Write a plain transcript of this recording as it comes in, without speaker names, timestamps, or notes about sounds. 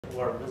who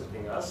are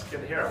visiting us,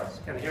 can hear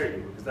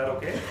you. Is that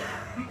okay?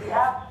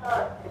 Yeah,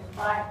 sure. It's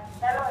fine.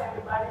 Hello,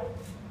 everybody.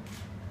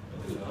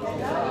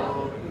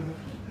 Hello.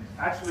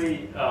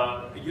 Actually,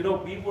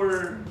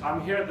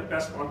 I'm here at the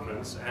press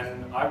conference,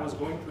 and I was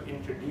going to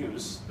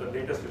introduce the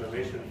latest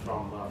innovation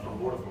from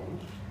Vodafone.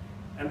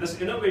 And this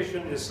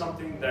innovation is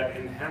something that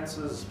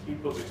enhances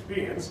people's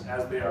experience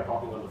as they are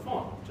talking on the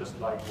phone, just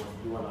like what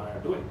you and I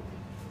are doing.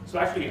 So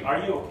actually, are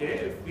you okay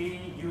if we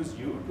use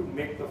you to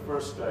make the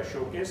first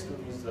showcase to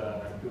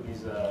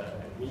these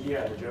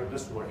media and the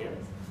journalists who are here?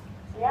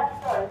 Yeah,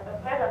 sure. It's a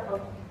pleasure for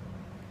me.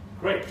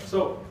 Great.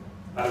 So,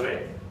 by the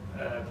way,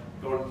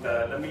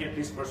 let me at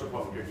least first of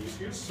all introduce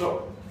you.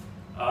 So,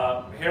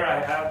 here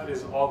I have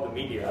is all the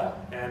media,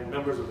 and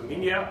members of the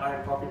media I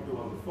am talking to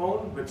on the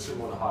phone with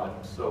Simona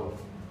Halep. So,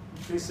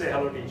 please say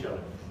hello to each other.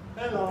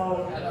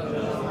 Hello.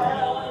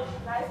 Hello.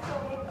 It's nice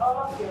to meet all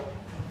of you.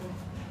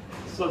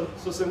 So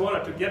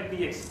Simona, to get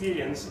the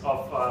experience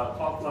of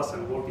Call Plus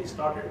and VoLTE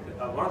started,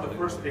 one of the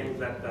first things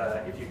that,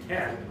 if you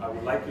can, I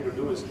would like you to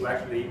do is to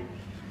actually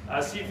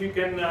see if you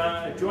can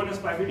join us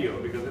by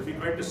video, because it'd be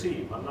great to see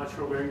you. I'm not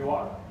sure where you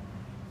are.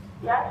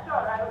 Yeah, sure.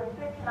 I will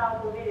switch now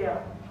to video.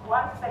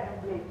 1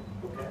 second, please.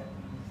 Okay.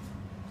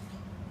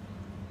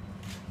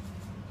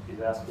 He's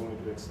asking me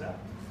to accept.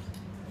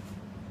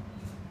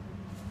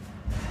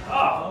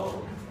 Ah!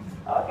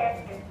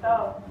 Okay,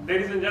 so.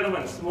 Ladies and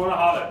gentlemen, Simona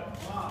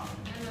Halep. Wow.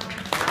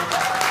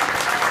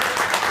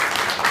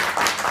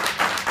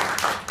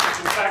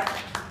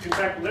 In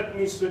fact, let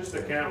me switch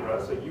the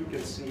camera so you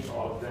can see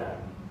all of them.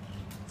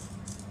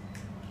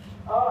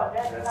 Oh,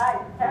 that's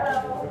nice.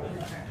 Hello.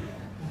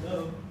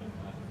 Hello.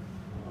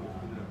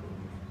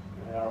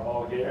 They are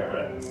all here,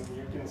 and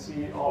you can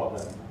see all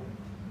of them.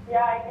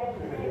 Yeah, I can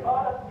see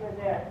all of you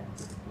there.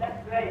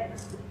 That's great.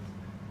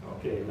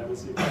 Okay, let me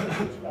see if I can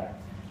switch back.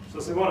 So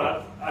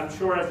Simona, I'm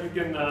sure as you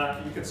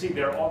can see,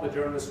 they're all the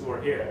journalists who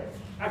are here.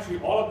 Actually,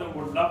 all of them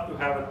would love to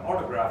have an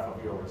autograph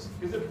of yours.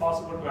 Is it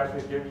possible to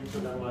actually give each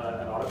of them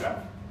an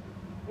autograph?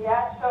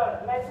 Yeah,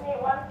 sure. Let me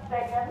 1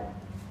 second.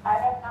 I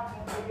have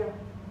something for you.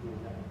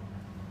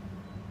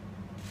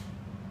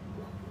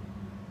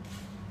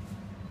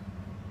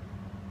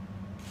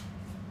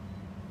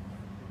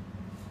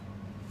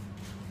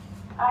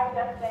 I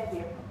just sent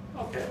you.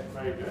 Okay,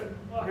 very good.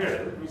 Well, here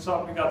it is.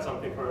 We got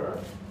something for her.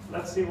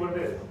 Let's see what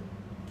it is.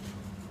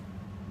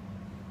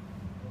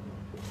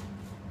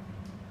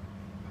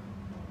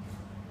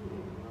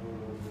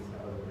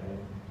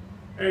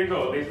 There you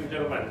go, ladies and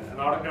gentlemen, an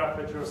autograph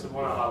picture of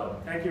Simona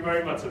Halep. Thank you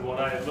very much,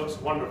 Simona. It looks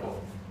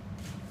wonderful.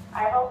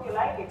 I hope you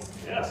like it.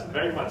 Yes,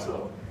 very much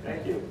so.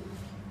 Thank you.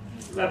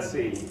 Let's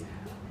see.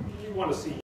 You want to see